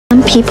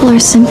Some people are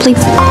simply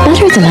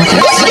better than others.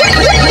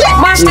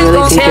 You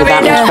really think you're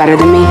that much better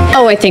than me?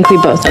 Oh, I think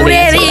we both know the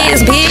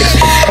answer to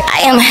that.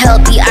 I am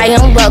healthy, I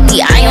am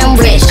wealthy, I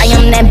am rich, I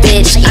am that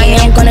bitch. I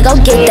am gonna go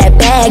get that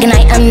bag, and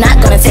I am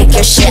not gonna take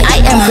your shit. I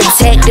am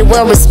protected,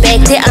 well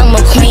respected, I'm a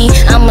queen,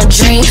 I'm a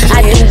dream.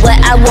 I do what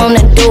I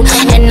wanna do,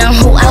 and I'm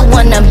who I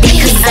wanna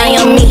be, cause I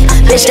am me.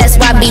 Bitch, that's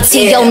why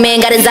BT, yo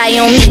man got his eye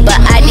on me, but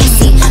I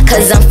DC,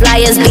 cause I'm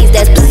fly as bees,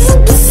 that's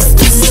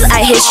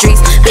I hit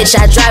streets, bitch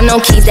I drive no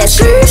keys, that's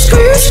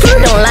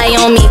don't lie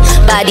on me,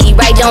 body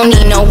right, don't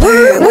need no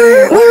word.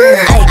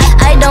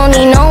 I don't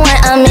need no one,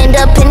 I'm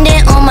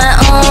independent on my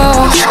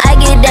own. I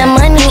get that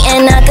money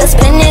and I can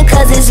spend it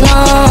cause it's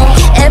long.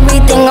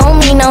 Everything on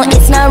me, no,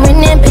 it's not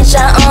written, bitch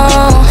I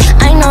own.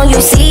 I know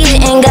you see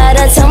it, ain't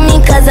gotta tell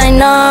me cause I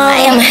know.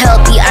 I am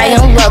healthy, I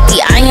am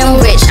wealthy, I am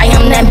rich, I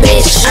am that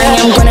bitch. I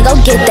am gonna go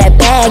get that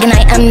bag, and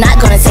I am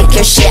not gonna take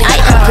your shit. I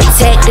am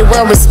protected,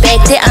 well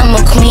respected, I'm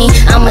a queen,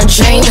 I'm a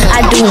dream.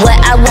 I do what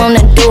I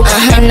wanna do,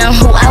 and I'm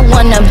who I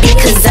wanna be,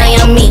 cause I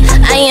am me,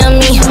 I am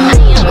me.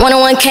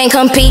 One-on-one can't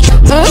compete,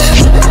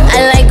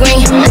 I like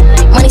green,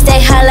 money stay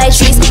high like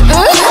trees,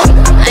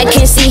 I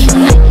can see,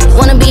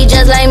 wanna be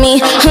just like me,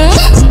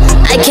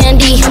 I can't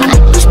D,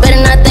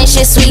 better not think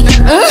shit sweet,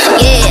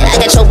 yeah, I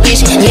got your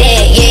bitch,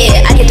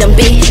 yeah, I get them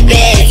big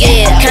bags,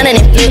 yeah, counting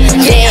and flip,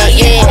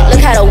 yeah,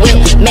 look how the whip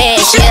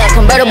mash, yeah,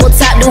 convertible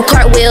top, do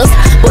cartwheels,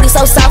 booty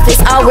so soft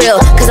it's all real,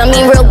 cause I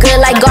mean real good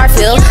like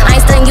Garfield, I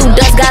ain't studying you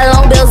dust, got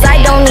long bills,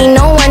 I don't need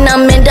no one,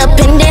 I'm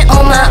independent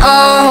on my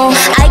own,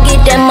 I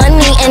get that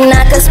money and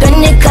I can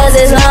spend it cause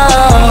it's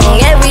long,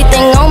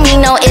 everything on me,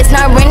 no, it's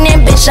not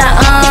written, bitch I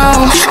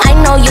own, I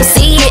know you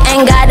see it,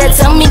 ain't gotta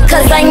tell me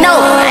cause I know,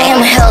 I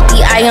am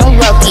healthy, I am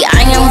wealthy,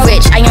 I am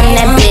rich, I am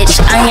that bitch,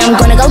 I am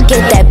gonna go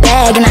get that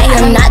bag, and I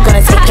am not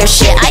gonna take your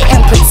shit, I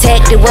am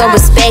protected, well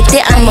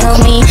respected, I'm a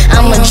queen,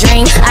 I'm a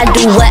dream, I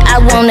do what I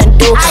wanna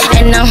do,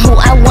 and I'm who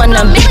I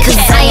wanna be, cause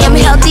I am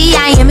healthy,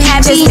 I am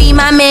happy, just be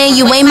my man,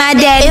 you ain't my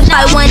dad, if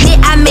I want it,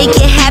 I make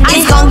it happen,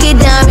 it's gon' get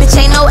done, bitch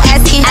ain't no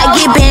asking, I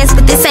get bands,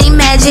 but this ain't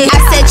magic, I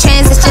said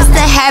trans, it's just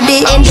a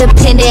habit,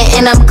 independent,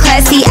 and I'm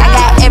classy, I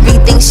got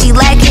everything she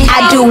lacking,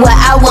 I do what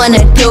I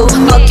wanna do,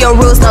 fuck your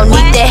rules, no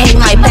need to hate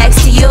my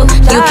backs to you,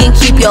 you can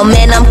keep your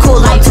man, I'm cool,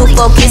 I'm too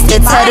focused to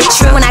tell the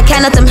truth, when I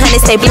count up them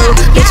hundreds, they blue,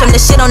 bitch I'm the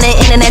shit on the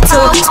internet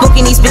too,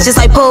 smoking these bitches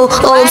like pool,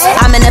 oops,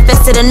 I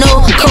manifested a new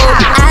cool,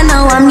 I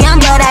know I'm young,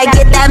 but I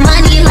get that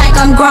money like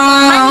I'm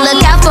grown,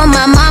 look out for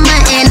my mama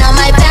and all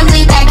my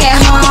family back at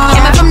home,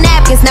 came out from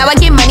napkins, now I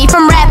get money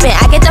from rapping,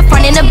 I get the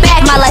front and the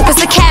back, my life is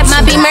a cap,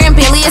 my Beamer and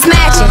Bentley is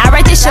matching, I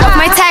write this shit off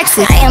my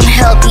taxes, I am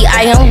healthy,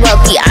 I am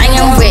wealthy, I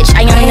am rich,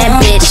 I am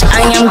that bitch,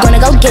 I am gonna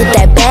go get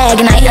that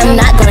bag, and I am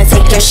not gonna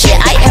take your shit,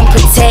 I am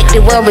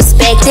protected, well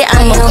respected,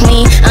 I'm a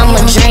queen, I'm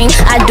a dream,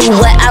 I do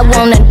what I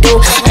wanna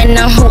do, and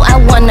I'm who I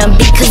wanna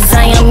be, cause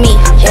I am me,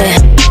 yeah,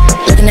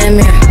 look in that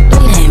mirror,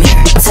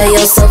 tell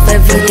yourself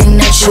everything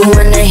that you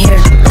wanna hear,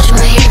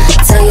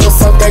 tell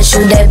yourself that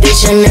you that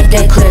bitch and make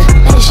that clear,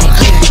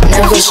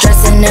 never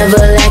stressing, never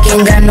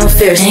lacking, got no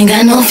fears, ain't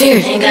got no fear,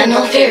 ain't got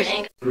no fear.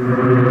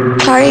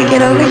 Party,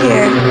 get over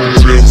here.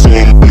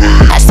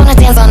 I just wanna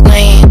dance on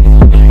me,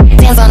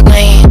 dance on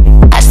me,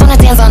 I just wanna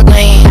dance on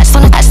me, I just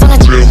wanna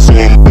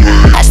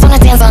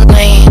dance on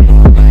me,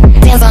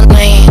 dance on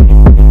me,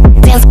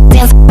 dance on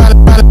me.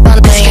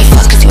 Bitch get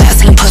fucked cause you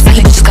asking pussy,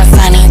 you bitches got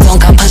sign and you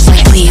don't got push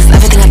like please.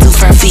 Everything I do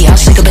for a fee, I'll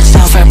shake a bitch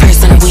down for a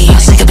person or we. I'll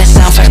shake a bitch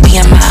down for a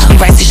BMI. We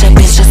write this shit,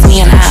 bitch, just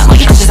me and I.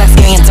 You bitches act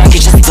scary and dark,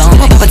 you just don't.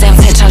 Pop a damn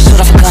head, try to shoot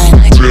off a gun.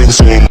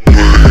 Dance on me.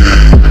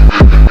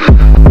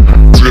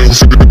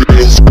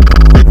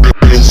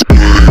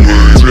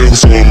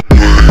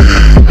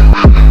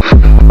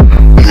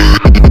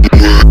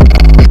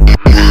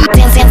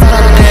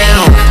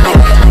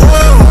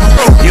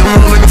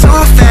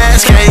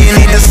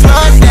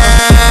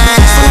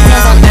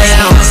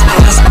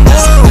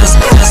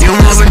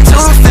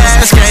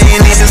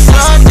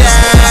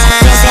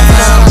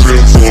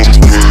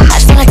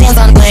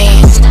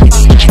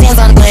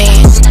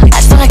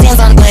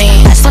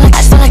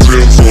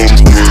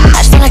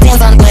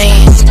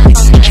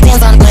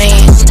 Dance on me.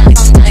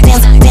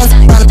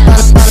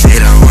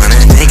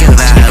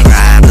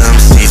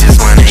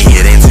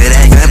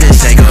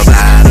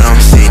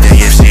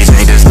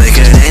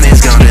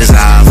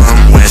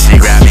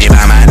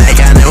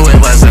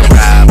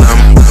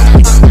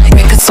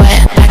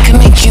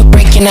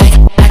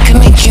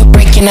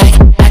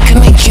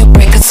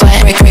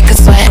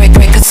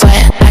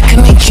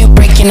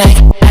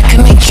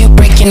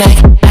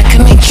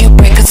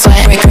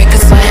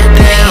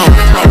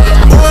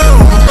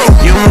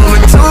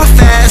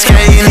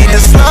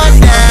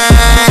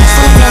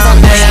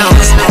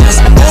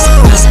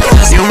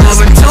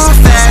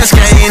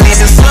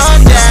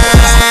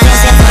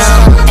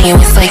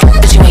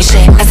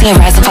 Seeing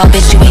rise and fall,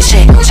 bitch, you ain't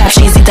shit. Chop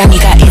cheesy, dummy,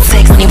 got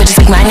 8-6. When you bitches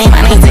speak my name,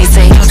 Tay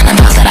Say. And I'm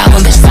about that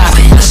album, bitch, stop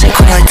it. This shit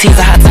corny like T's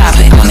a hot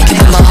topic. I'ma make you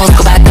bimbo hoes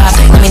go back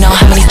topic. Let me know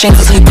how many strings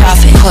until you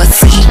profit.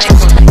 Pussy,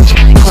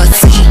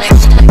 pussy,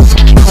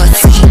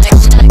 pussy,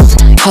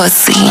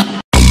 pussy.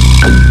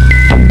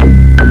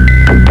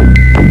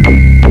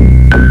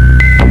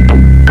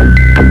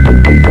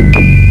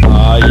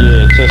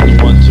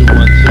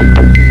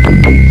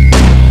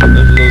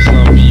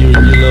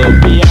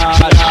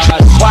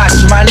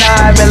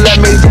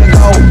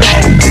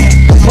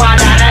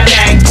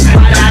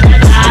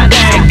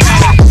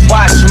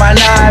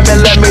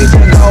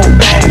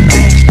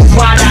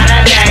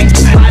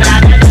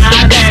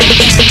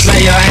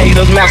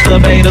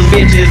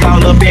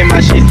 up in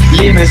my shit.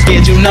 Living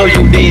scared, you know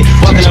you did.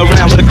 Walking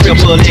around with a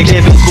cripple leg,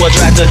 living boy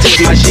tried to touch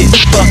my shit.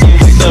 Fucking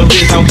with the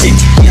wrist on kick.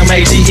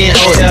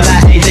 MAGNOLIA,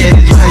 that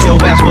is where your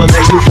ass will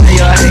let you play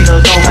your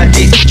haters on my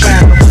dick.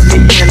 Trying to put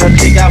me in a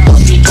dick. I fuck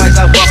you twice,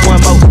 I fuck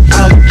one more.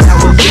 All you got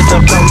was just a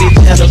flow.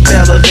 These other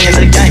fellas in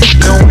the game,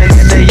 knowing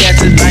that they ass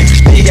is lame.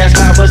 Big ass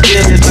mouth, but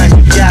still this lame.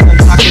 Got them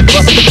talking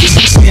fucking shit.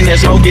 When that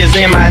smoke is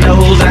in my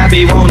nose, I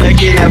be wanna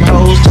get that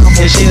hoes.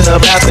 Talking shit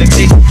about the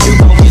dick. You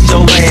gon' get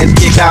your ass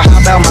kicked out.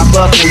 Hop out my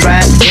fucking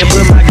ride and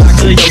put my cock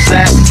to your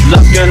side.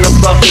 Lock you in the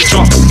fucking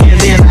trunk, and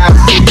then I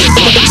put the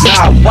trunk.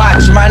 Now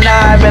watch my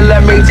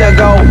 9mm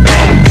go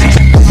bang.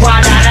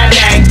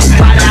 Wa-da-da-dang,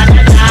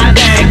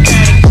 wa-da-da-da-dang.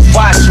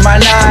 Watch my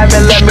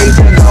 9mm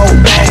go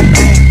bang.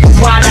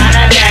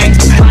 Wa-da-da-dang,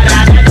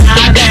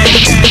 wa-da-da-da-dang.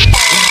 This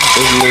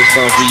is a little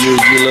song for you,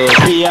 you little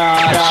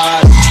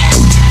PR.